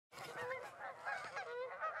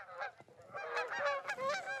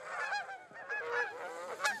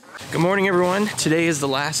Good morning, everyone. Today is the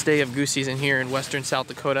last day of goose season here in western South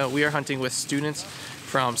Dakota. We are hunting with students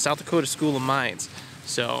from South Dakota School of Mines.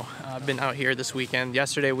 So I've been out here this weekend.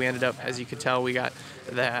 Yesterday we ended up, as you could tell, we got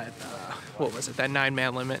that, that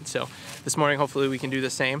 9-man limit. So this morning hopefully we can do the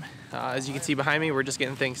same. As you can see behind me, we're just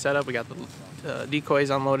getting things set up. We got the decoys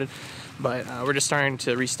unloaded, but we're just starting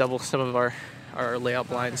to re-stubble some of our layout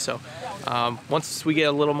blinds. So once we get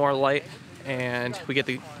a little more light and we get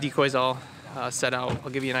the decoys all set out, I'll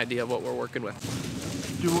give you an idea of what we're working with.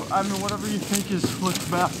 I mean, whatever you think looks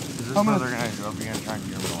best. Is this how they're going to go up again, try and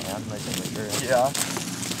get a little hand, make sure? Yeah.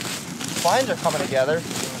 Blinds are coming together.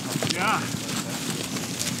 Yeah.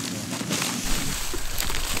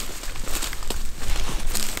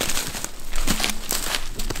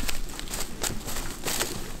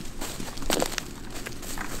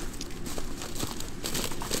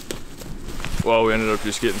 Well, we ended up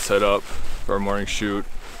just getting set up for our morning shoot.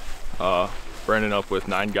 We're ending up with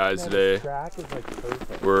 9 guys today.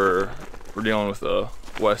 We're dealing with a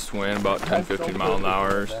west wind, about 10-15 mile an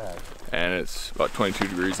hour, and it's about 22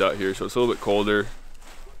 degrees out here, so it's a little bit colder.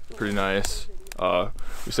 Pretty nice.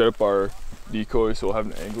 We set up our decoys, so we'll have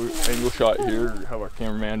an angle shot here. Have our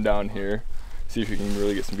cameraman down here. See if we can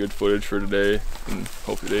really get some good footage for today, and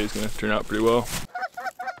hope today is going to turn out pretty well.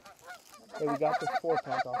 Hey, we got this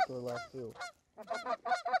 4-pack off to the left too.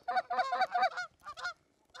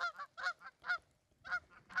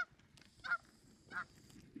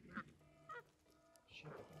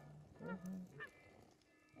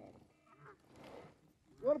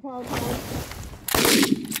 What a pound.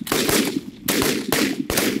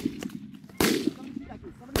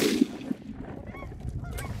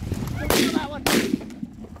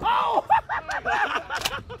 Oh!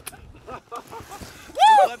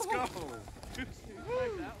 Let's go.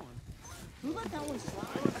 Who let that one slide?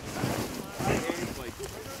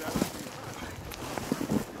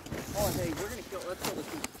 Oh, hey, we're gonna kill. Let's kill this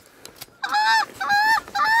one.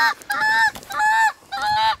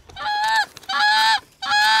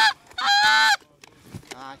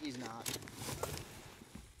 He's not.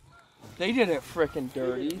 They did it frickin'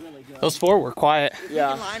 dirty. Really good. Those 4 were quiet.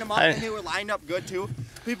 Yeah. Line them up, and they were lined up good too.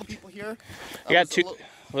 People here. I got 2.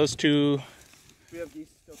 Those 2. We have geese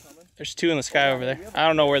still coming. There's 2 in the sky over there. I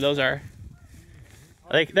don't know where those are.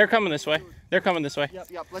 They're coming this way. They're coming this way.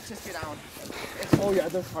 Yep. Let's just get down. Oh yeah,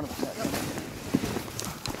 they're front of us.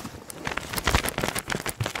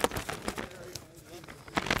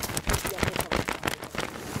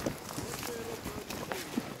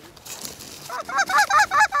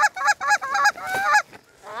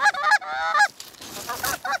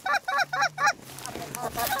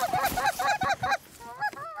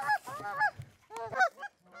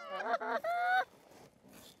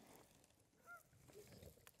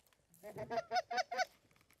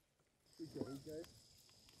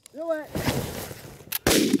 Do it!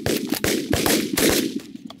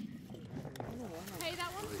 Hey,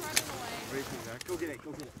 that one's running away. Go get it,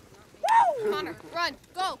 go get it. Woo! Connor, run,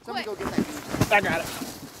 go, Somebody quick. go get that goose. I got it.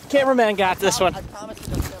 Cameraman got this one. I promise you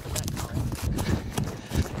don't never that time.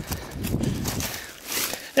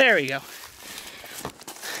 There we go.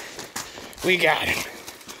 We got it.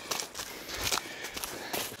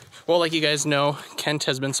 Well, like you guys know, Kent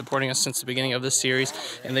has been supporting us since the beginning of this series,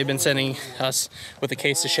 and they've been sending us with a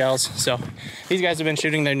case of shells. So these guys have been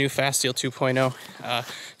shooting their new Fast Steel 2.0.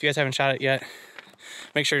 If you guys haven't shot it yet,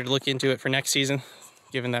 make sure to look into it for next season,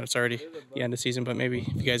 given that it's already the end of season, but maybe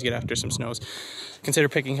if you guys get after some snows, consider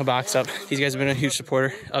picking a box up. These guys have been a huge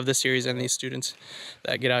supporter of this series and these students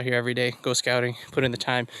that get out here every day, go scouting, put in the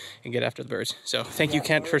time, and get after the birds. So thank you,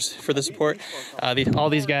 Kent, for the support. All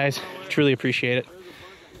these guys, truly appreciate it.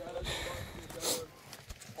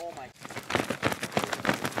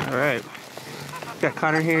 All right, got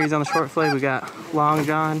Connor here, he's on the short flight. We got Long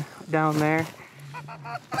John down there.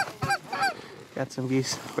 Got some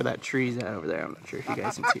geese where that tree's at over there. I'm not sure if you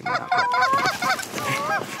guys can see them or not,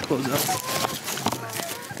 but close up.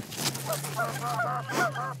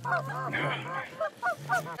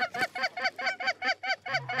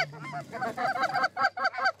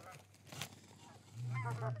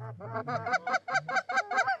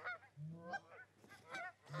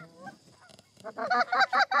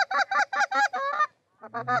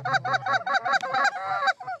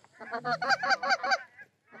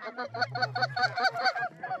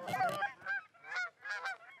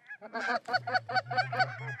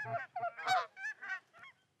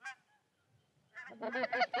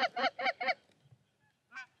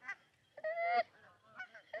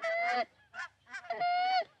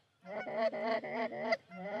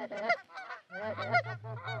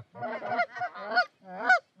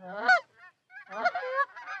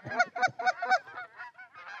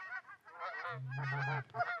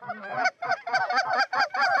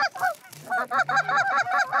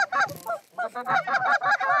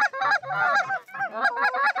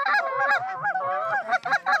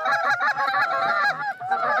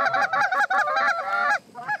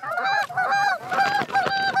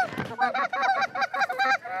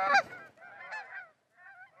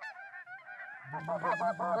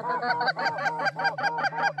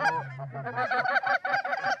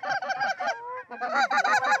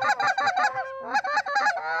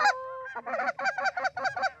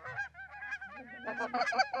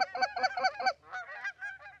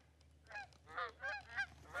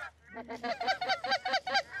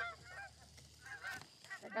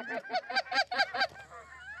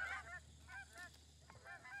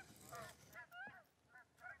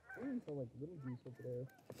 So like little goose over there.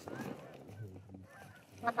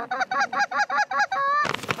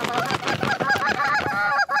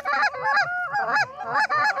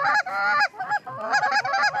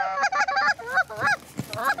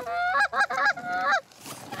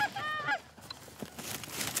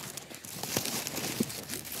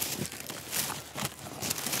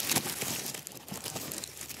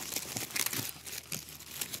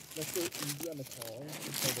 Let's go easy on the call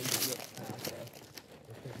until they get past us.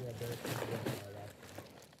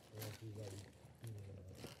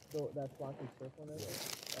 So that flocking surf one is,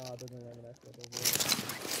 they're going to have an extra over there.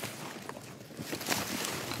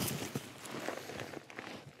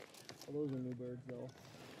 Oh, those are new birds though.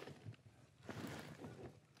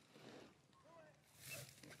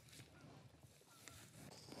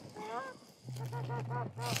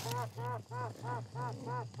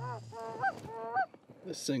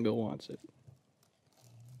 The single wants it.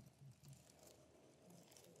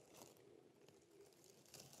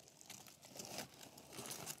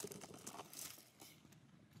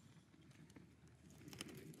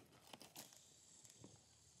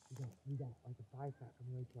 We got like a firecracker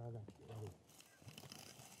coming right to our left. Ready.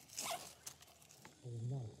 Oh,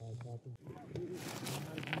 no, firecracker.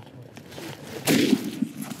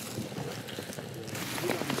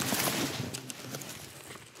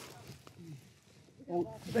 Oh,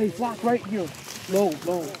 hey, flock right here. Low,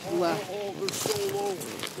 left. Oh, they're so low.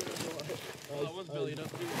 Oh, that one's bellied up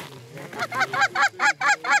too.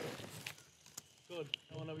 Good.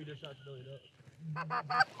 I want to know we just shot bellied up.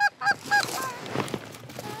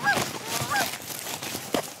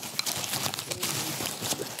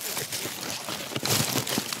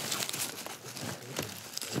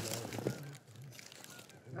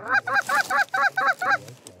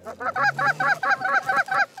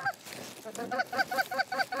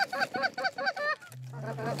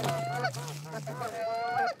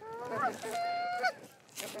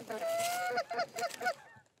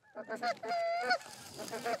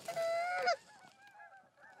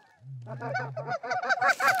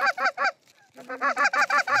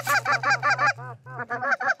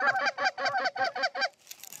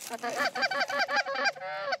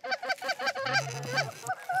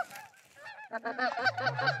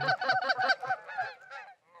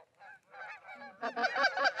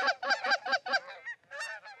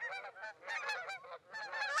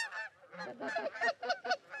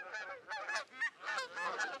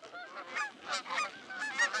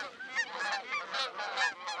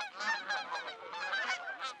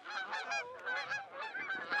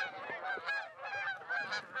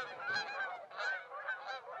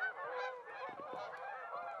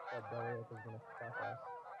 That belly up is gonna fuck us.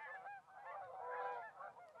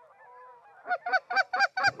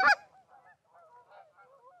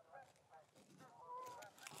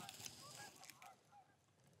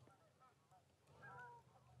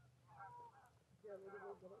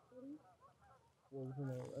 Well,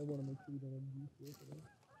 I want to make sure we don't have goose here for them.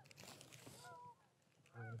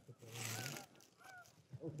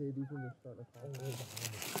 Okay, these ones are starting to fall.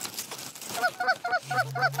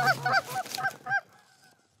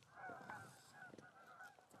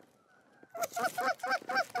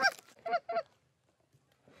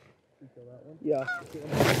 You kill that one? Yeah.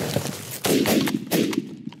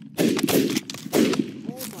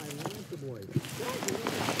 Oh my Lanta boy.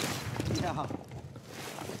 Yeah.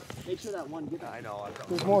 Make sure that one gets. I know.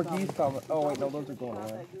 There's more geese coming. Oh wait, no, those are going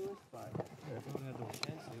away.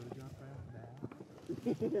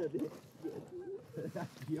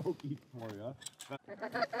 That's Yoki for you.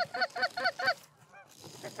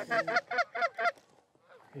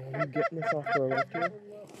 Yeah, you getting this off the left here?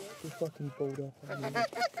 Just fucking boat up on me.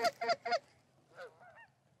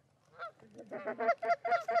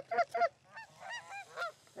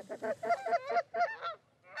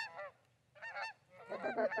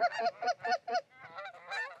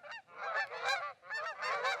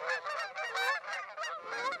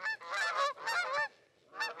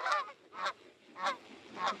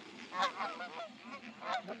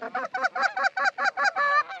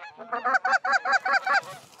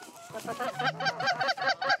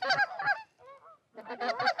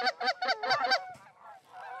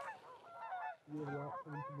 You have a lot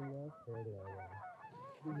coming to the left. There they are, yeah.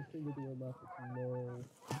 There's a single to the left, it's no.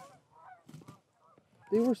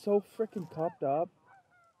 They were so freaking cupped up.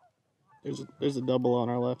 There's a double on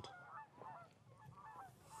our left.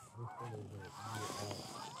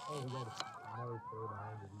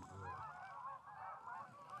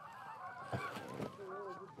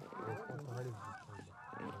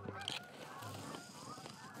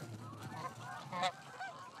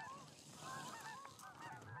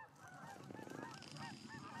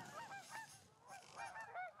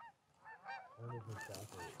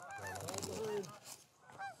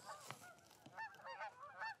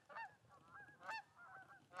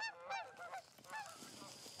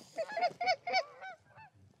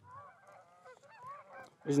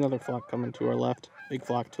 There's another flock coming to our left. Big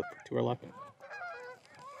flock to our left.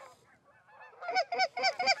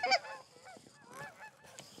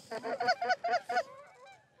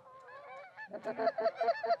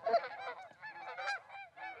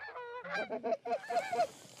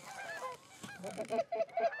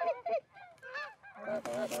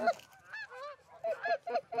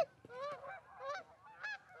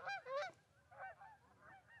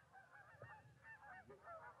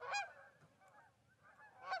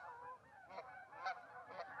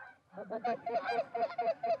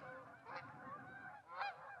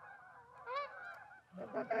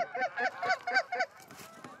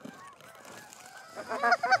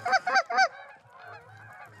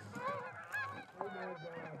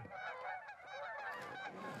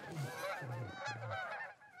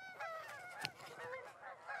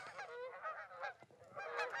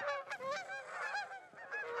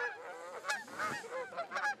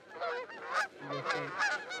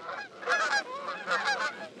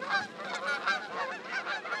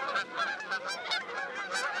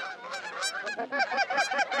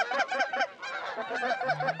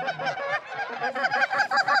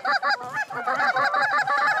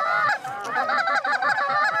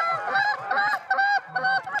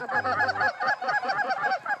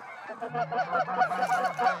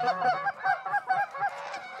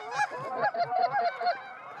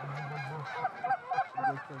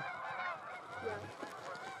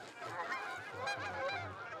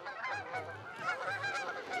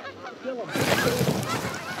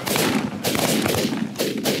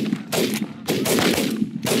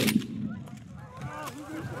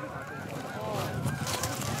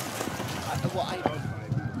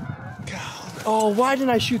 Oh, why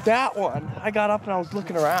didn't I shoot that one? I got up and I was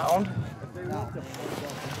looking around. Well,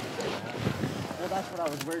 that's what I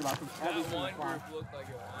was worried about. That one group looked like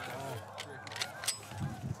it was.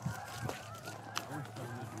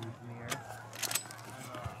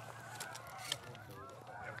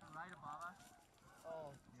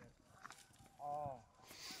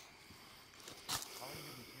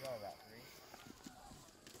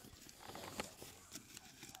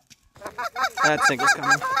 That single's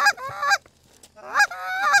coming.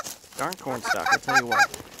 Darn cornstalk, I tell you what.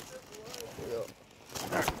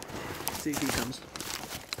 Alright, see if he comes.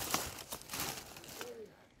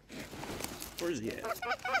 Where's he at?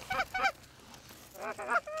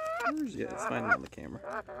 Where's he at? Let's find him on the camera.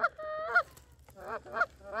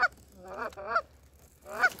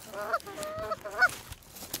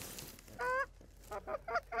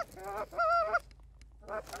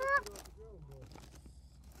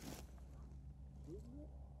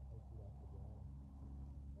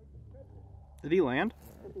 Did he land?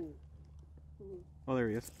 Oh, there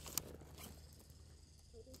he is.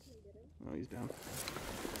 Oh, he's down.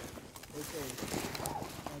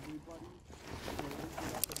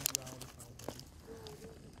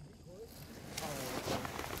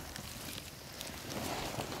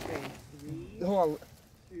 Okay, 3, Hold on.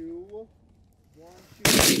 2, 1,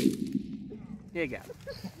 shoot. Yeah, got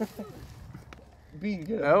it. Being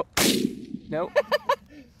good. Nope. Nope.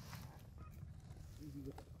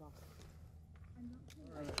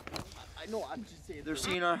 I know, I'm just saying. They're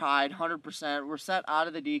seeing our hide, 100%. We're set out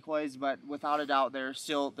of the decoys, but without a doubt, they're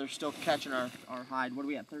still catching our hide. What are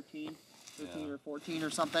we at, 13? 13 or 14 or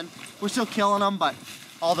something? We're still killing them, but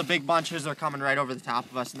all the big bunches are coming right over the top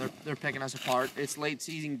of us, and they're picking us apart. It's late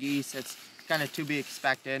season geese. It's kind of to be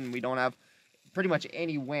expected, and we don't have pretty much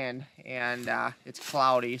any wind, and it's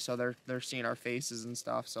cloudy, so they're seeing our faces and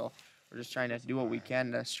stuff. So we're just trying to do what we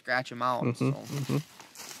can to scratch them out.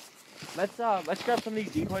 Let's grab some of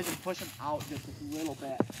these decoys and push them out just a little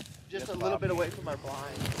bit. Just a little bit away from our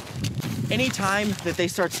blind. Anytime that they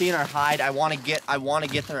start seeing our hide, I want to get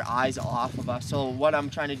their eyes off of us. So what I'm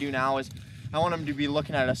trying to do now is I want them to be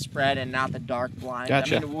looking at a spread and not the dark blind.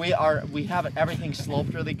 Gotcha. I mean, we have everything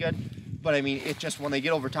sloped really good, but I mean, it just when they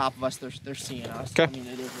get over top of us, they're seeing us. Okay. I mean,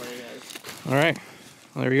 it is what it is. All right.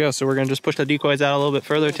 Well, there we go. So we're gonna just push the decoys out a little bit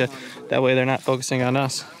further that way they're not focusing on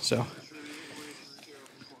us. So.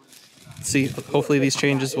 see, hopefully these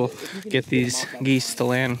changes will get these geese to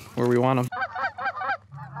land where we want them.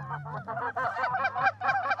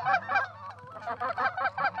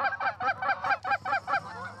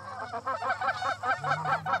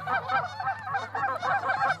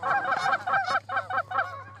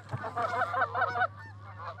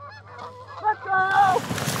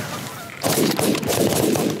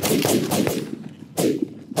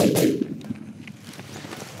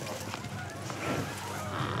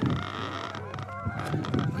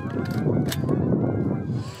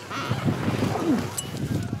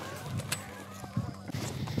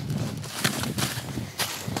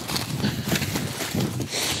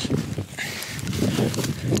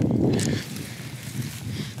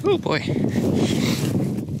 Oh boy.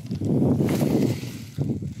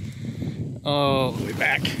 All the way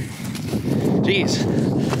back. Jeez.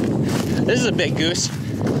 This is a big goose.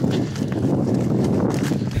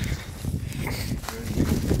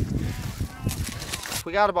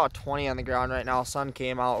 We got about 20 on the ground right now. Sun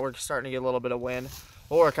came out. We're starting to get a little bit of wind.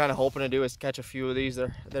 What we're kind of hoping to do is catch a few of these.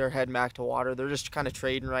 They're heading back to water. They're just kind of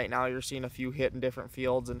trading right now. You're seeing a few hit in different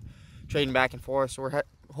fields and trading back and forth. So we're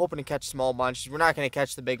hoping to catch small bunches. We're not going to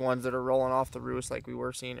catch the big ones that are rolling off the roost like we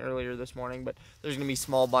were seeing earlier this morning, but there's going to be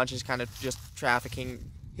small bunches kind of just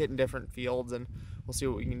trafficking, hitting different fields, and we'll see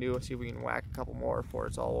what we can do. We'll see if we can whack a couple more before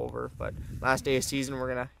it's all over. But last day of season, we're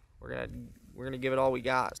gonna give it all we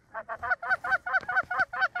got.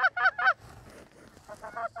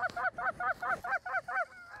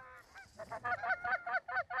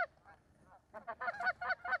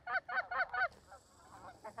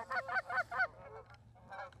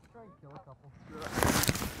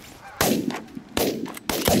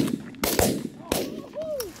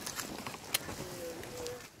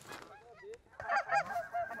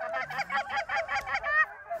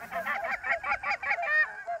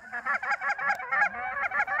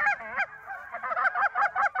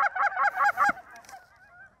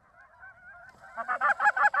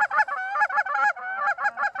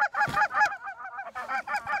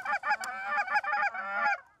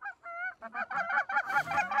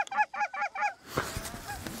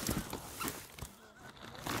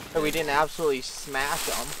 We didn't absolutely smash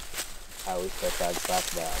them. I always thought I'd stop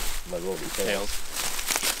that, but we'll be tails.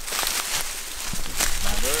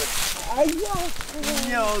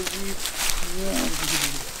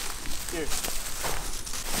 Here.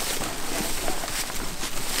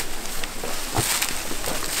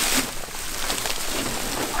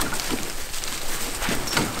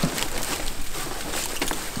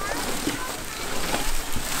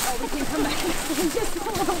 We can come back in just a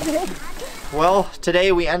little bit. Well,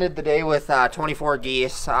 today we ended the day with 24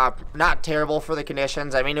 geese. Not terrible for the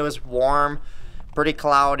conditions. I mean, it was warm, pretty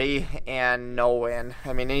cloudy, and no wind.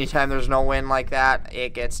 I mean, anytime there's no wind like that,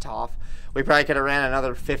 it gets tough. We probably could have ran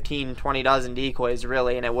another 15, 20 dozen decoys,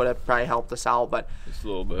 really, and it would have probably helped us out. But Just a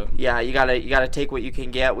little bit. yeah, you gotta take what you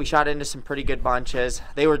can get. We shot into some pretty good bunches.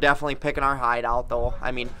 They were definitely picking our hide out, though.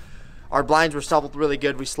 I mean, our blinds were stubbled really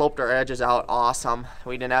good. We sloped our edges out awesome.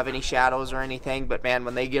 We didn't have any shadows or anything, but man,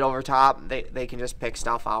 when they get over top, they can just pick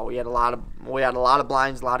stuff out. We had a lot of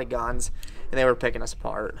blinds, a lot of guns, and they were picking us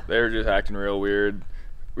apart. They were just acting real weird.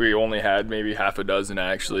 We only had maybe half a dozen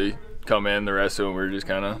actually come in. The rest of them we were just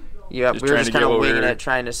kind of we were just kind of winging it,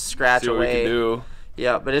 trying to scratch see what away. we can do.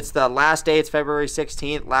 Yeah, but it's the last day. It's February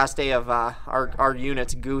 16th, last day of our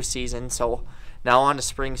unit's goose season. So now on to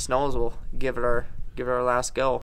spring snows. We'll give it our last go.